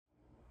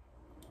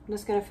I'm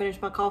just gonna finish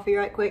my coffee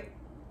right quick.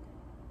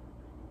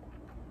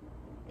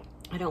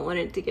 I don't want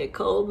it to get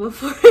cold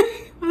before,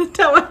 by the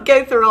time I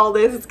go through all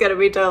this, it's gonna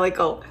be totally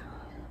cold.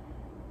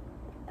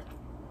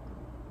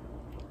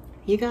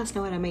 You guys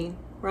know what I mean,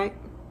 right?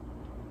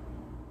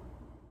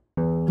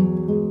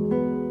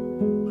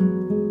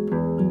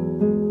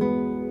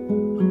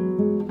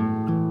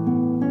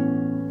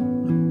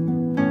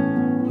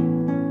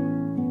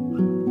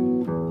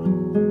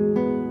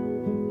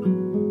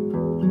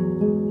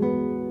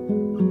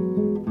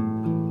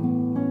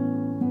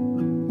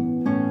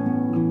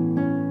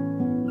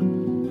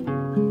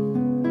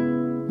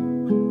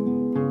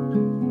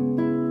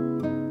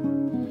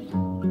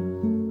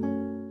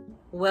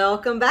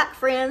 Welcome back,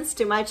 friends,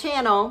 to my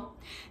channel.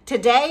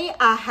 Today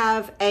I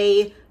have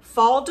a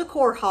fall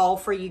decor haul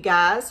for you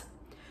guys.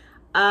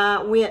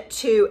 I went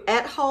to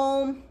At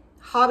Home,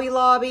 Hobby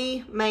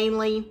Lobby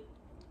mainly,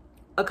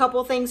 a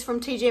couple things from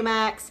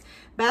TJMaxx,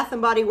 Bath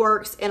and Body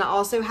Works, and I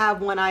also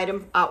have one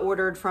item I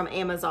ordered from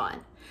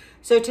Amazon.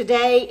 So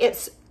today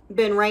it's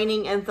been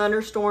raining and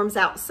thunderstorms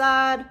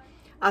outside.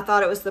 I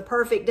thought it was the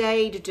perfect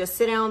day to just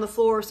sit down on the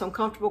floor with some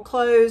comfortable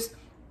clothes,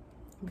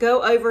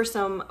 go over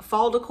some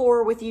fall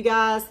decor with you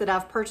guys that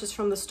I've purchased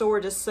from the store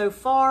just so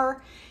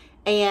far,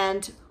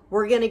 and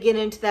we're gonna get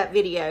into that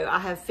video. I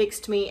have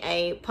fixed me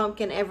a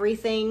pumpkin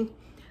everything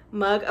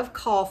mug of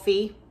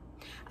coffee.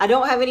 I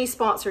don't have any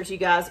sponsors, you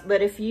guys,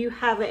 but if you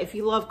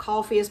love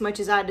coffee as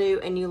much as I do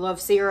and you love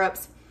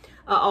syrups,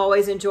 I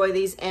always enjoy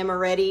these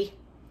Amaretti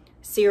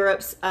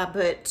syrups. I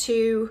put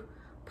 2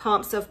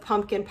 pumps of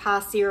pumpkin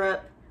pie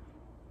syrup,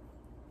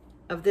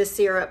 of this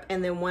syrup,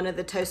 and then 1 of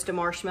the toasted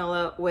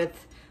marshmallow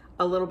with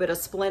a little bit of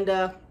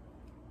Splenda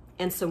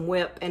and some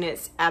whip, and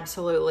it's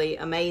absolutely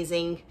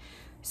amazing.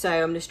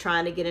 So I'm just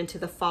trying to get into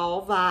the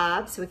fall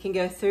vibe so we can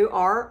go through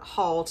our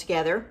haul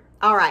together.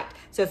 All right,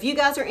 so if you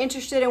guys are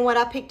interested in what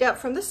I picked up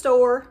from the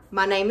store,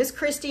 my name is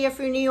Christy. If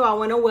you're new, I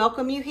want to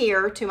welcome you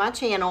here to my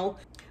channel.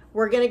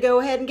 We're going to go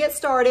ahead and get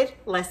started.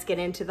 Let's get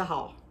into the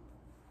haul.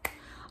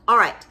 All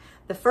right,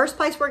 the first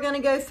place we're going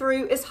to go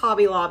through is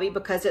Hobby Lobby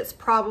because it's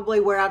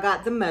probably where I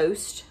got the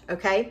most,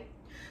 okay?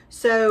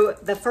 So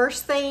the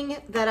first thing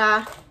that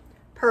I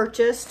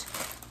purchased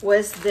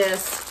was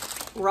this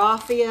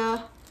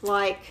raffia,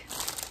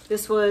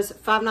 this was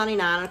 $5.99.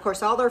 And of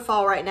course, all their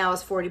fall right now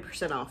is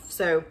 40% off.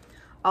 So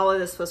all of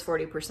this was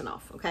 40%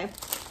 off, okay?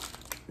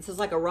 This is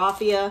like a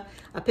raffia.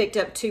 I picked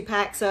up 2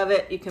 packs of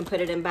it. You can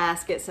put it in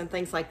baskets and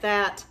things like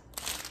that.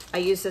 I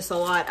use this a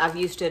lot. I've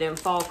used it in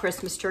fall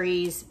Christmas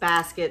trees,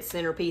 baskets,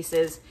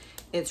 centerpieces.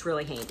 It's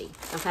really handy,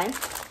 okay?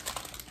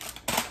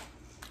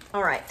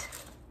 All right.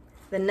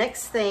 The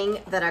next thing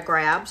that I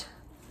grabbed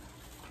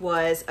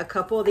was a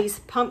couple of these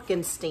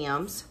pumpkin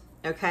stems,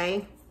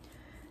 okay?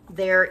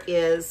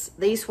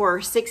 These were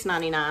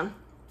 $6.99.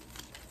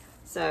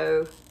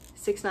 So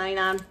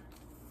 $6.99.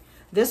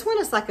 This one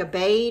is like a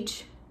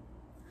beige,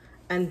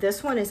 and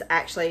this one is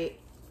actually,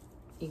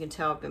 you can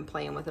tell I've been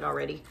playing with it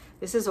already.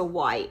 This is a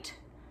white.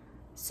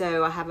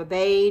 So I have a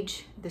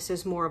beige, this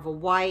is more of a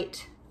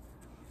white,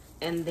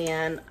 and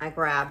then I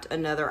grabbed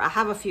another. I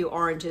have a few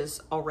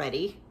oranges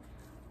already,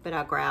 but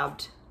I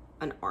grabbed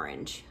an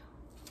orange.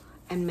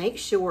 And make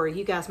sure,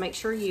 you guys, make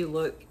sure you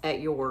look at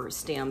your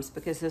stems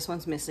because this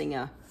one's missing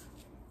a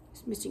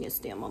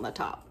stem on the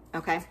top,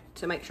 okay?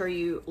 So make sure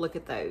you look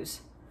at those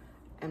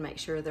and make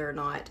sure they're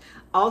not.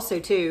 Also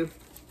too,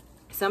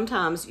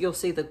 sometimes you'll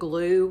see the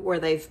glue where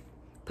they've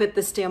put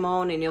the stem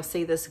on and you'll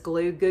see this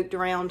glue gooked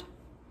around.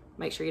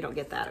 Make sure you don't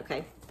get that,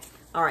 okay?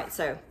 All right,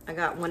 so I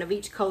got 1 of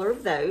each color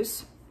of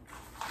those.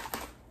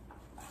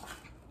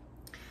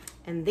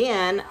 And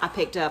then I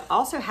picked up,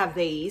 also have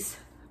these,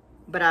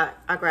 but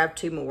I grabbed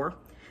 2 more.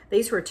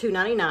 These were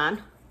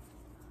 $2.99,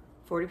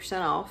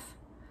 40% off.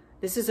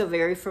 This is a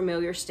very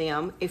familiar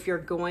stem. If you're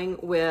going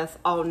with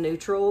all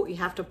neutral, you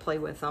have to play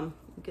with them.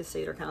 You can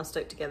see they're kind of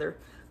stuck together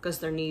because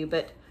they're new,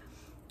 but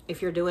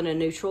if you're doing a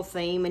neutral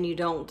theme and you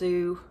don't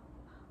do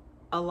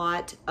a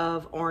lot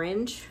of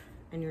orange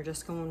and you're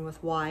just going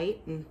with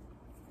white and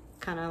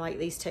kind of like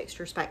these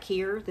textures back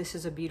here, this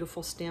is a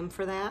beautiful stem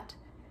for that.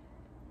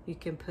 You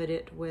can put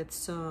it with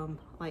some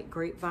like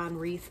grapevine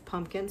wreath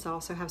pumpkins. I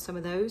also have some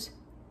of those.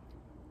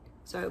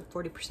 So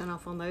 40%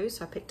 off on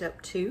those. I picked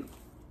up 2.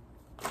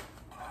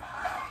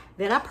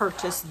 Then I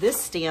purchased this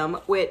stem,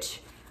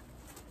 which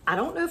I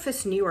don't know if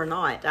it's new or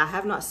not. I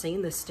have not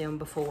seen this stem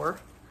before,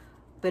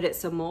 but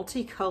it's a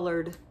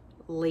multicolored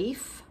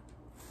leaf.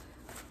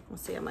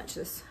 Let's see how much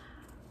this,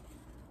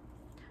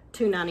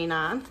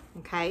 $2.99,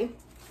 okay?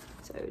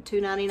 So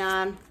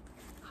 $2.99,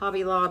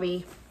 Hobby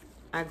Lobby.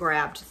 I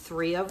grabbed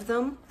 3 of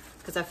them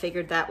because I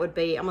figured that would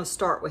be, I'm gonna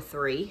start with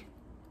 3.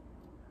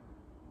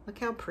 Look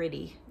how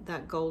pretty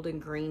that golden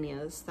green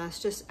is. That's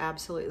just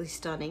absolutely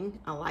stunning.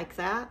 I like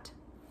that.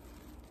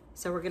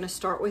 So we're gonna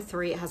start with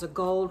 3. It has a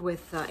gold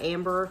with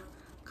amber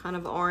kind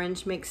of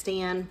orange mixed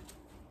in.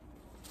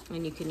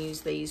 And you can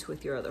use these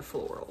with your other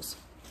florals.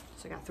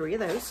 So I got 3 of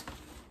those.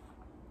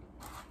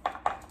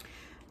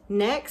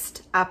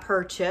 Next, I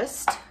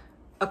purchased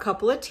a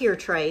couple of tier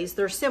trays.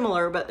 They're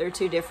similar, but they're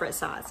two different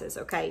sizes,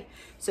 okay?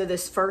 So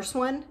this first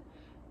one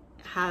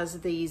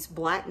has these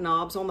black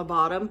knobs on the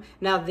bottom.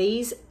 Now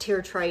these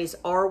tier trays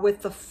are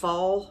with the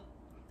fall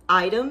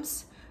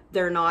items.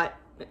 They're not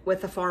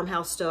with the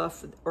farmhouse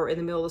stuff or in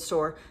the middle of the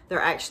store.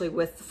 They're actually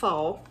with the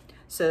fall.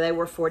 So they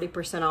were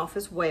 40% off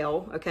as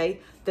well, okay?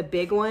 The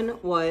big one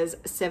was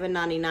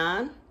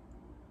 $7.99.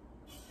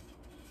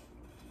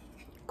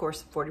 Of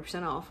course,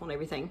 40% off on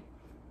everything.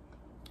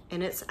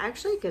 And it's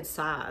actually a good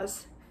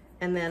size.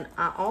 And then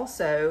I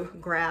also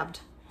grabbed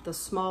the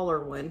smaller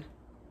one,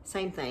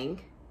 same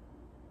thing.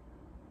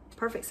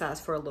 Perfect size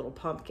for a little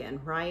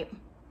pumpkin, right?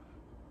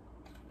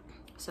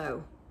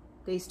 So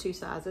these two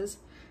sizes.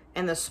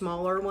 And the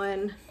smaller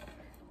one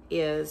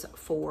is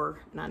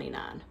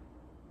 $4.99.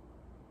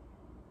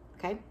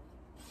 Okay.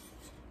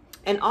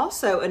 And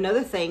also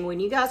another thing, when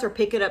you guys are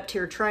picking up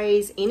tier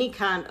trays, any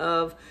kind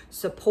of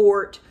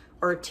support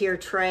or tier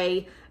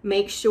tray,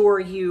 make sure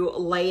you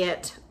lay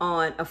it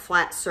on a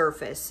flat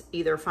surface.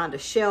 Either find a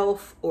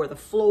shelf or the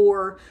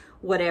floor,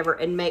 whatever,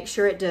 and make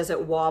sure it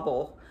doesn't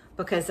wobble,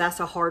 because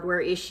that's a hardware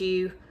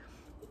issue.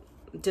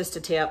 Just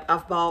a tip,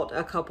 I've bought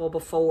a couple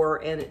before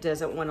and it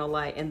doesn't want to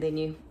lay, and then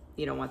you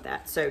don't want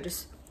that. So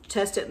just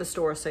test it in the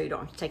store so you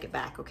don't have to take it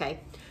back,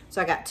 okay?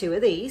 So I got 2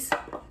 of these.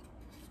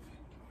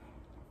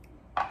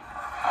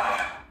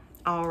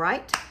 All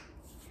right.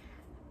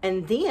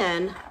 And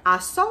then I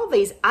saw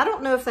these. I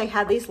don't know if they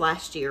had these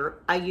last year.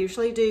 I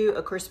usually do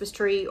a Christmas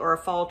tree or a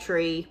fall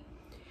tree.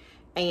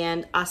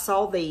 And I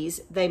saw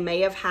these. They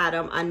may have had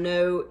them. I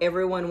know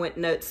everyone went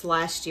nuts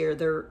last year.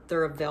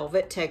 They're a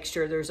velvet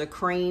texture. There's a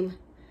cream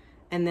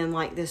and then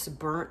like this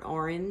burnt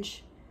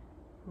orange.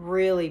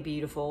 Really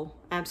beautiful.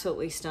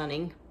 Absolutely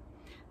stunning.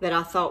 That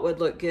I thought would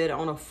look good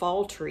on a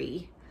fall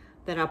tree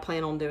that I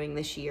plan on doing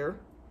this year.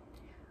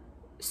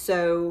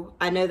 So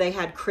I know they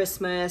had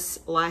Christmas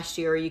last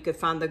year. You could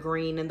find the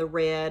green and the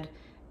red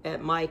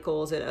at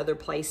Michael's and other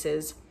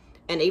places.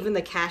 And even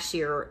the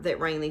cashier that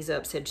rang these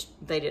up said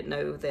they didn't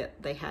know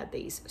that they had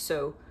these.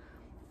 So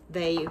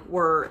they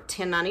were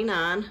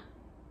 $10.99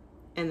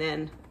 and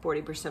then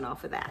 40%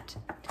 off of that.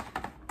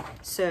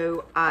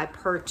 So I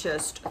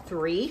purchased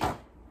 3.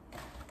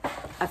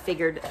 I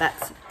figured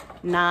that's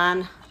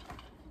 9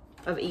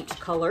 of each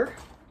color,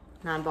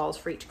 9 balls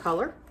for each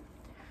color.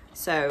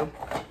 So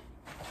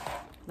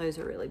those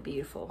are really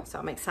beautiful. So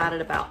I'm excited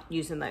about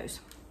using those.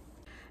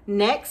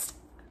 Next,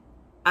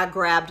 I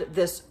grabbed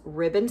this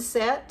ribbon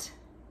set.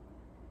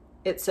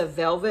 It's a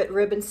velvet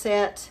ribbon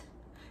set.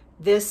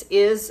 This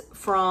is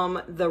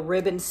from the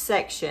ribbon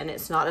section.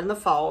 It's not in the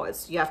fall.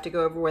 You have to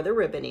go over where the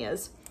ribbon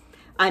is.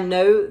 I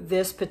know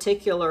this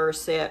particular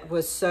set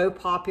was so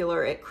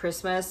popular at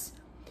Christmas.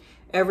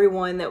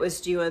 Everyone that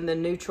was doing the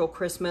neutral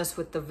Christmas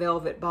with the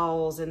velvet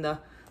balls and the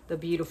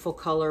beautiful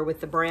color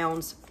with the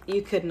browns,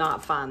 you could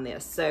not find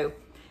this. So,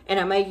 and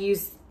I may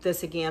use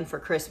this again for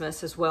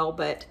Christmas as well,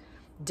 but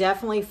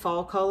definitely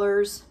fall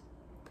colors.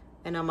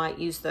 And I might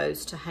use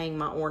those to hang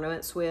my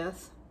ornaments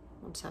with.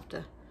 We'll just have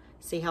to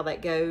see how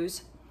that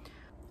goes.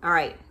 All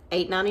right,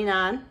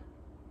 $8.99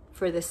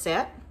 for this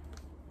set.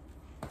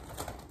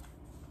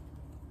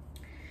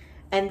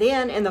 And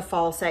then in the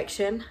fall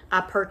section,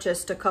 I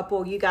purchased a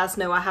couple. You guys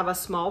know I have a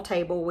small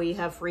table. We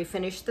have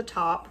refinished the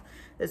top.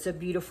 It's a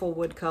beautiful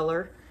wood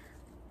color.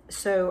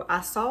 So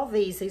I saw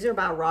these. These are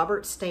by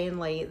Robert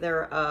Stanley.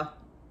 They're a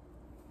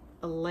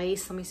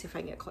lace. Let me see if I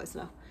can get close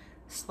enough.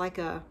 It's like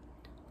a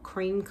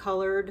cream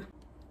colored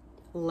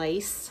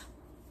lace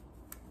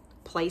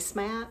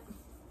placemat.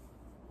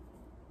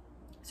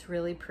 It's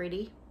really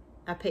pretty.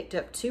 I picked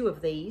up 2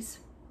 of these.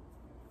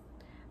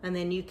 And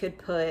then you could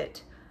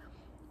put,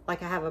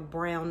 like I have a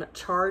brown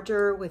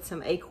charger with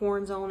some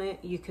acorns on it.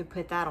 You could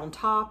put that on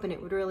top and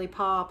it would really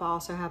pop. I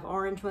also have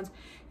orange ones.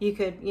 You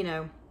could, you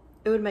know,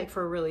 it would make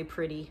for a really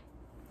pretty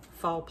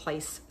fall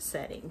place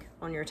setting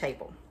on your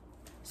table.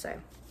 So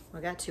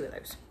I got 2 of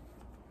those.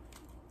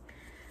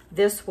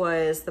 This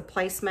was, the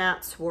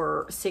placemats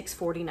were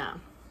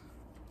 $6.49,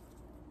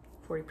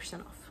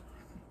 40% off.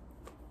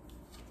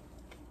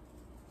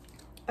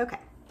 Okay,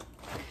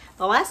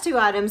 the last 2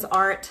 items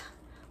aren't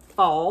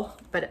fall,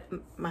 but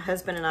my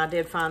husband and I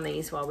did find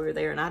these while we were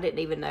there, and I didn't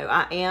even know.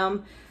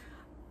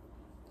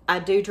 I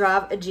do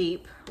drive a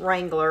Jeep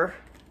Wrangler.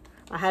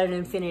 I had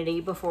an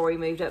Infiniti before we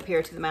moved up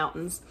here to the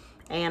mountains,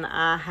 and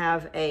I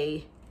have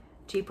a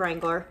Jeep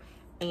Wrangler,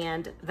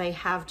 and they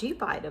have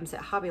Jeep items at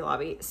Hobby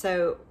Lobby.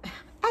 So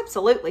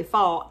absolutely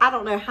fall. I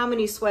don't know how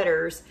many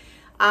sweaters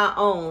I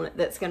own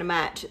that's gonna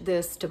match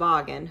this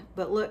toboggan,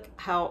 but look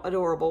how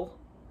adorable.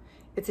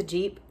 It's a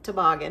Jeep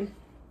toboggan,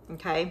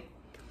 okay?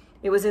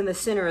 It was in the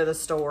center of the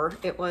store.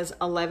 It was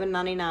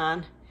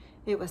 $11.99.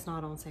 It was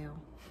not on sale,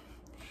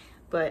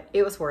 but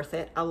it was worth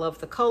it. I love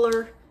the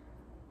color.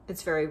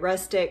 It's very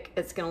rustic.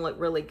 It's gonna look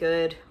really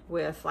good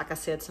with, like I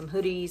said, some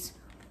hoodies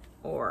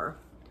or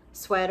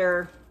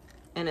sweater,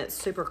 and it's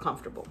super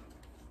comfortable.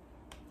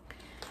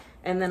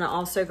 And then I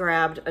also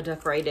grabbed a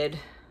decorated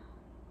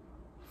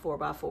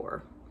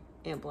 4x4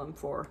 emblem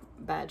for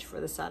badge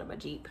for the side of my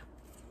Jeep.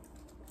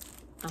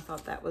 I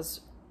thought that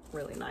was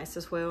really nice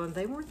as well, and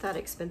they weren't that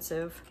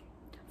expensive.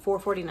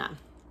 $4.49,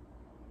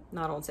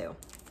 not on sale.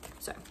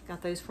 So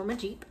got those for my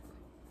Jeep.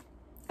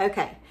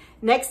 Okay,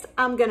 next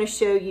I'm gonna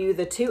show you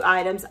the 2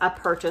 items I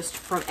purchased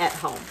from At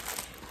Home.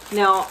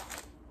 Now,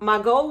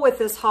 my goal with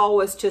this haul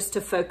was just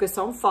to focus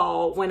on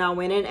fall. When I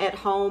went in At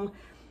Home,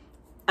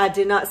 I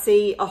did not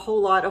see a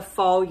whole lot of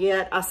fall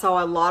yet. I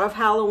saw a lot of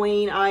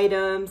Halloween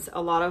items,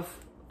 a lot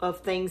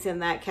of things in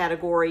that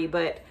category,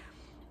 but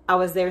I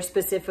was there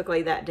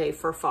specifically that day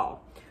for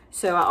fall.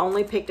 So I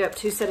only picked up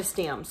 2 sets of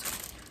stems.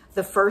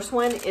 The first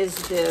one is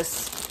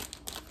this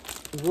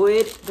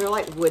wood, they're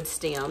like wood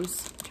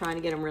stems. I'm trying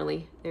to get them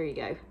really, there you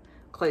go,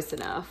 close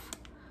enough.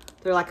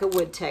 They're like a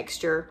wood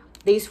texture.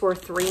 These were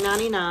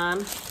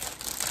 $3.99.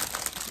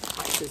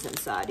 Prices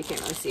inside, you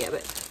can't really see it,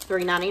 but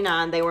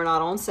 $3.99. They were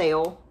not on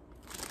sale.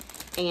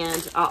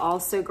 And I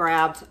also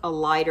grabbed a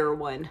lighter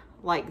one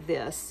like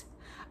this.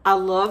 I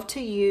love to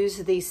use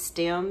these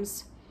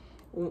stems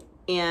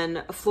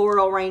in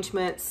floral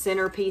arrangements,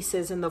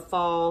 centerpieces in the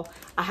fall.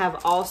 I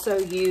have also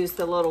used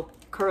the little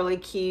curly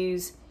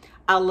cues.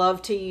 I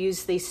love to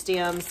use these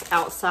stems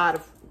outside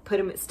of,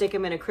 stick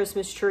them in a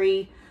Christmas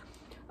tree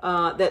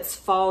that's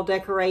fall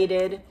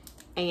decorated,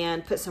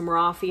 and put some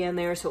raffia in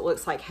there so it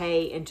looks like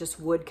hay and just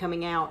wood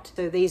coming out.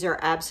 So these are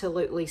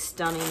absolutely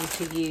stunning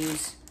to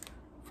use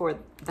for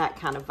that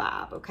kind of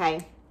vibe,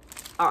 okay?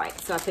 All right,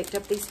 so I picked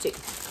up these 2.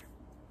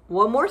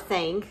 One more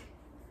thing,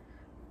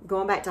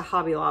 going back to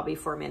Hobby Lobby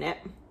for a minute.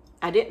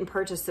 I didn't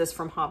purchase this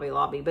from Hobby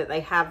Lobby, but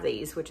they have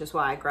these, which is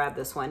why I grabbed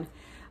this one.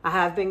 I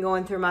have been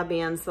going through my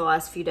bins the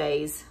last few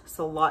days. It's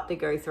a lot to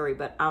go through,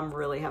 but I'm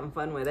really having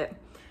fun with it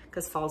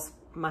because fall's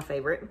my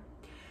favorite.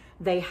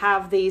 They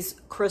have these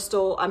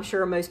crystal, I'm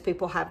sure most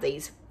people have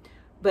these,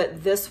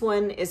 but this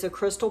one is a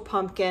crystal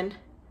pumpkin.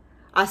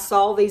 I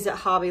saw these at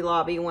Hobby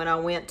Lobby when I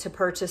went to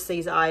purchase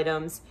these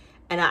items,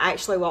 and I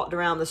actually walked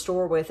around the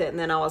store with it, and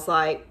then I was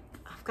like,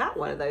 I've got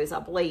one of those,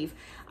 I believe.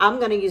 I'm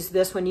gonna use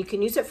this one. You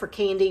can use it for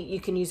candy. You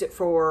can use it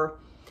for,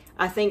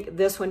 I think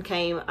this one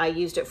came, I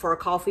used it for a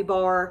coffee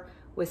bar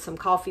with some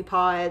coffee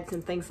pods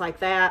and things like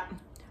that.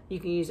 You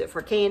can use it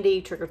for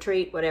candy, trick or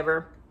treat,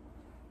 whatever.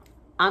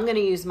 I'm gonna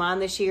use mine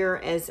this year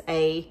as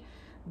a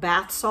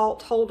bath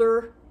salt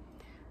holder.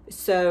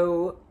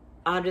 So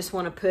I just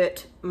want to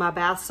put my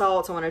bath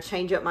salts. I want to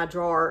change up my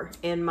drawer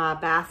in my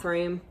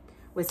bathroom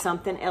with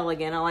something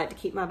elegant. I like to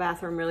keep my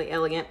bathroom really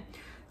elegant.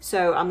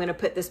 So I'm going to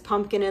put this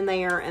pumpkin in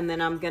there, and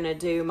then I'm going to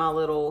do my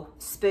little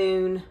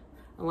spoon,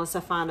 unless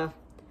I find I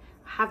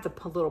have the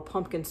little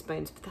pumpkin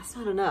spoons, but that's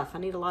not enough. I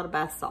need a lot of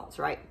bath salts,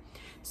 right?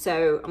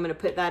 So I'm going to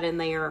put that in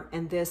there,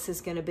 and this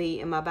is going to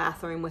be in my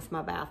bathroom with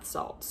my bath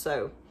salts.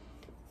 So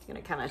I'm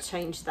going to kind of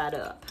change that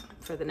up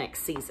for the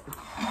next season.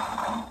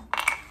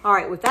 All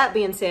right, with that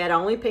being said, I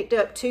only picked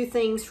up 2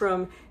 things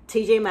from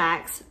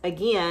TJMaxx.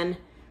 Again,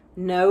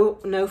 no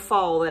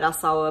fall that I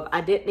saw of.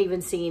 I didn't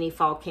even see any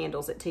fall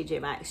candles at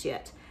TJMaxx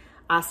yet.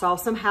 I saw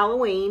some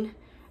Halloween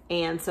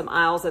and some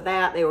aisles of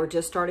that. They were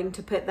just starting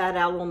to put that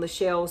out on the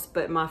shelves,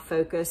 but my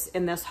focus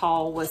in this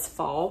haul was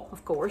fall,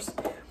 of course.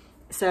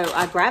 So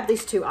I grabbed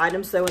these 2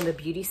 items though in the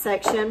beauty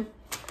section.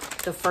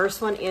 The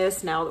first one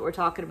is, now that we're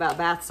talking about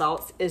bath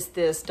salts, is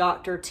this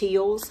Dr.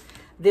 Teal's.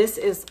 This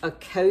is a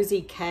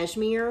cozy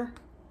cashmere.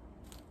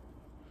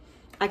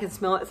 I can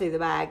smell it through the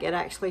bag. It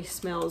actually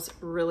smells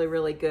really,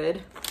 really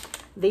good.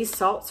 These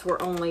salts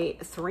were only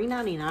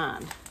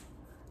 $3.99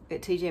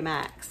 at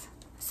TJMaxx.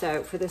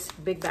 So for this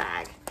big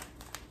bag.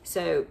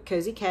 So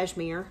cozy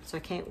cashmere. So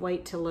I can't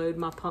wait to load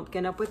my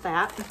pumpkin up with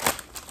that.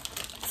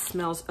 It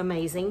smells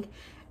amazing.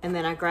 And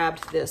then I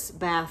grabbed this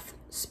bath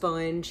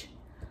sponge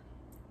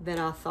that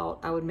I thought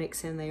I would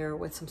mix in there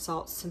with some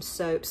salts, some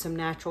soaps, some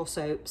natural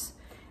soaps,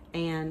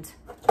 and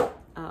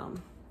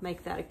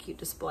make that a cute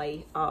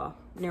display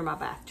near my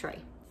bath tray.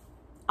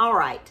 All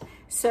right,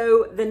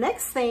 so the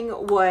next thing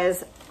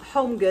was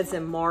Home Goods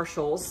and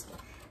Marshalls,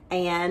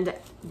 and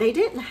they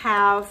didn't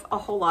have a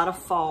whole lot of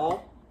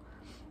fall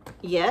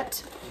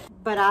yet,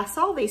 but I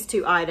saw these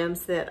 2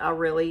 items that I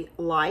really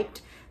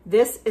liked.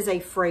 This is a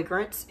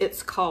fragrance.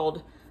 It's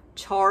called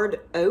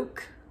Charred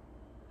Oak.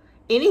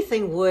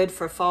 Anything wood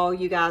for fall,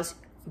 you guys,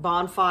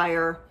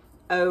 bonfire,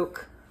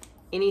 oak,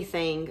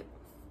 anything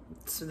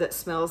that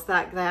smells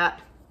like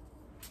that.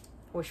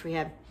 Wish we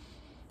had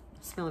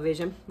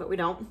smell-o-vision, but we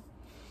don't.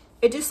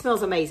 It just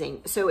smells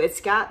amazing. So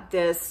it's got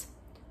this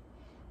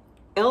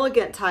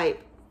elegant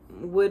type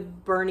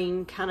wood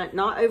burning, kind of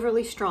not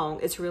overly strong.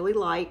 It's really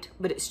light,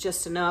 but it's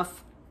just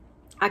enough.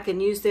 I can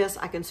use this.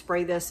 I can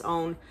spray this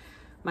on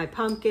my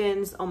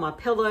pumpkins, on my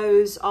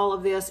pillows, all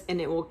of this,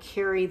 and it will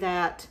carry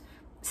that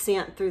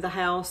scent through the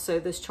house. So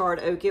this Charred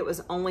Oak, it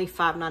was only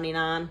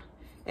 $5.99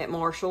 at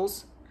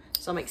Marshall's.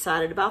 So I'm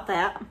excited about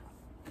that.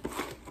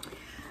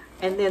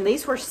 And then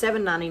these were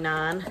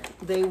 $7.99.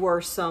 They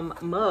were some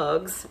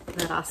mugs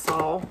that I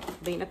saw,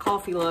 being a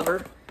coffee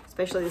lover,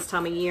 especially this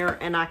time of year.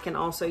 And I can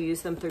also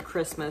use them through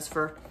Christmas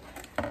for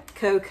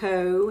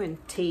cocoa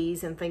and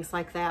teas and things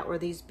like that. Were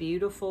these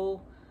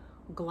beautiful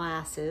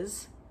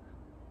glasses.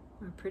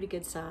 They're pretty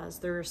good size.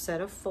 They're a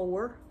set of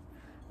 4.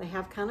 They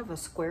have kind of a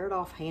squared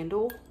off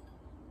handle,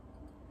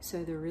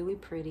 so they're really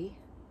pretty.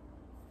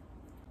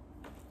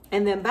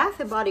 And then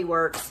Bath & Body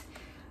Works,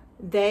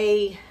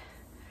 they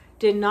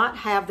did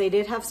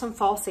have some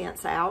fall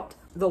scents out.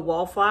 The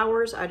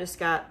wallflowers, I just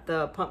got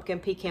the pumpkin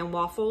pecan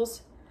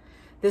waffles.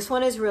 This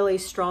one is really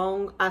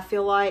strong, I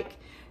feel like.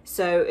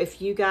 So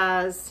if you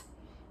guys,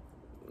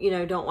 you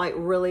know, don't like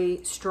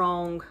really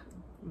strong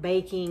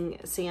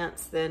baking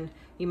scents, then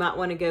you might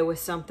want to go with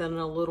something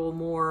a little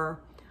more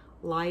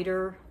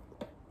lighter.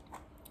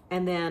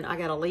 And then I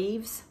got a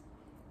Leaves.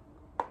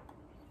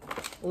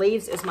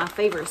 Leaves is my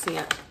favorite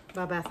scent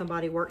by Bath &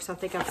 Body Works. I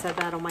think I've said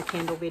that on my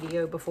candle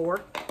video before.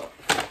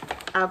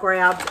 I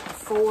grabbed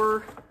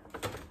 4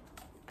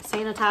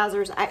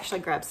 sanitizers. I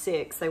actually grabbed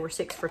 6. They were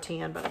 6 for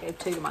 $10, but I gave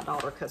 2 to my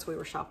daughter because we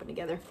were shopping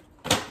together.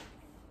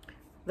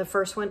 The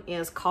first one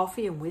is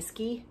Coffee and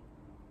Whiskey.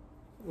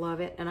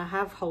 Love it. And I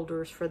have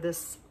holders for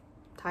this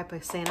type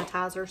of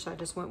sanitizer, so I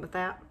just went with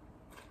that.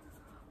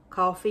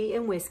 Coffee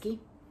and Whiskey.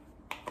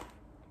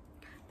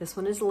 This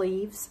one is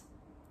Leaves.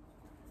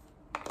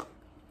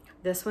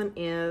 This one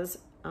is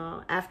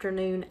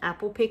Afternoon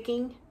Apple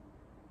Picking.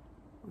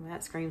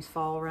 That screams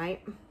fall,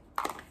 right?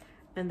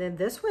 And then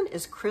this one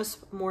is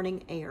Crisp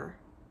Morning Air.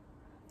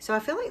 So I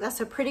feel like that's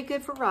a pretty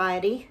good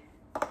variety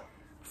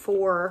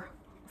for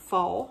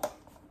fall,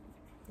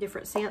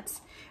 different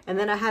scents. And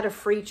then I had a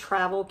free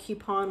travel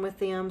coupon with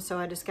them, so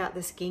I just got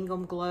this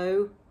Gingham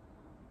Glow.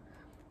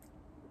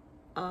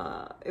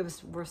 It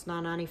was worth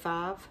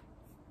 $9.95,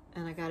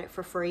 and I got it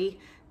for free.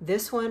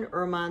 This one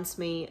reminds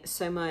me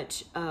so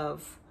much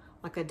of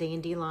like a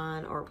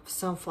dandelion or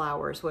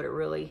sunflowers, what it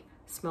really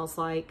smells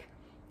like.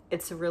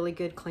 It's a really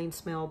good clean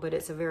smell, but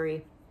it's a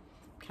very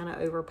kind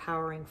of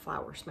overpowering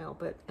flower smell,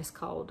 but it's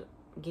called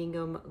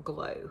Gingham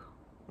Glow,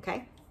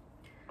 okay?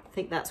 I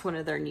think that's one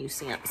of their new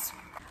scents.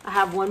 I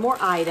have one more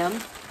item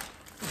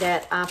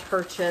that I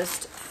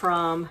purchased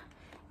from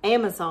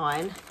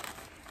Amazon,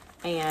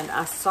 and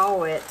I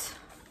saw it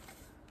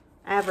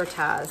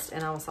advertised,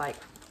 and I was like,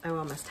 oh,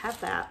 I must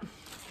have that.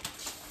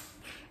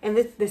 And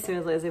this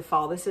is a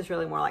fall. This is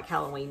really more like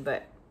Halloween,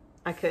 but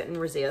I couldn't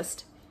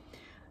resist.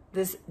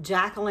 This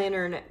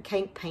jack-o'-lantern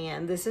cake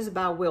pan. This is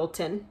by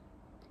Wilton.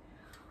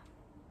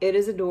 It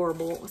is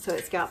adorable. So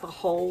it's got the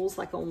holes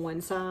like on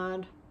one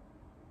side.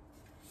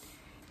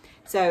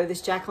 So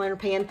this jack-o'-lantern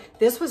pan,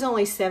 this was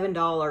only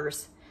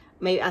 $7.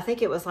 Maybe, I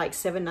think it was like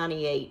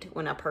 $7.98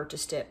 when I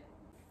purchased it.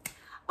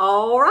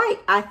 All right,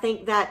 I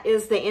think that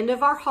is the end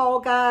of our haul,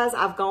 guys.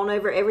 I've gone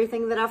over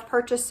everything that I've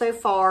purchased so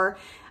far.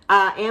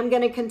 I am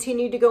going to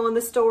continue to go in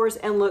the stores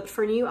and look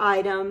for new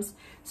items.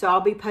 So I'll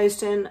be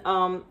posting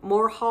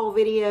more haul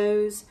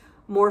videos,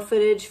 more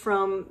footage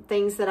from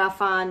things that I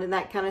find and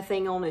that kind of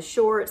thing on the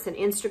shorts and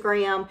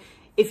Instagram.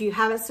 If you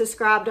haven't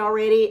subscribed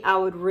already, I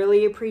would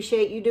really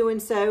appreciate you doing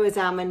so, as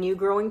I'm a new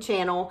growing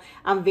channel.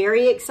 I'm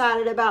very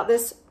excited about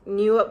this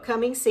new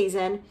upcoming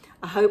season.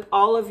 I hope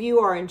all of you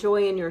are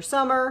enjoying your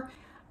summer.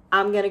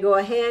 I'm going to go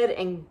ahead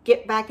and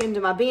get back into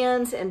my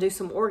bins and do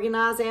some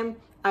organizing.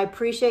 I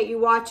appreciate you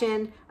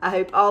watching. I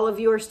hope all of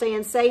you are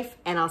staying safe,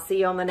 and I'll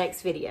see you on the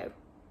next video.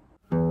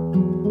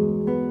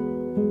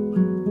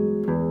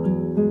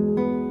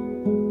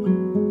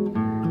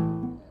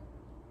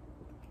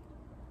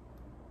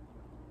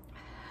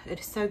 It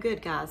is so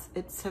good, guys.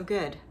 It's so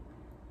good.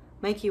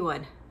 Make you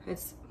one.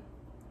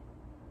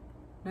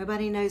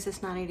 Nobody knows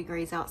it's 90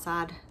 degrees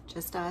outside,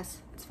 just us.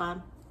 It's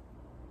fine.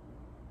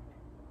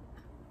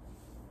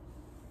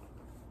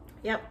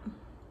 Yep.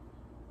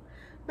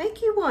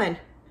 Make you one.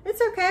 It's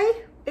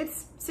okay.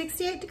 It's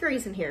 68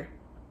 degrees in here.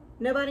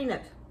 Nobody knows.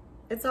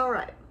 It's all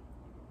right.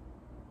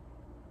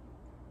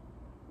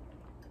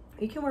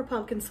 You can wear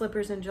pumpkin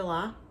slippers in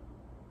July.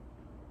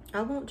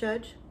 I won't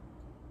judge.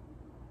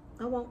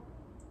 I won't.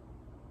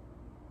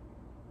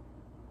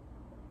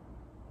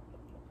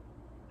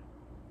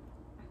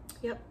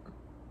 Yep.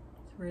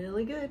 It's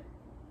really good.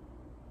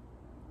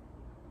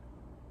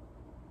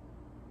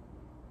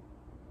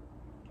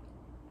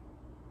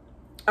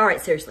 All right,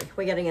 seriously,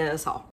 we gotta get this haul.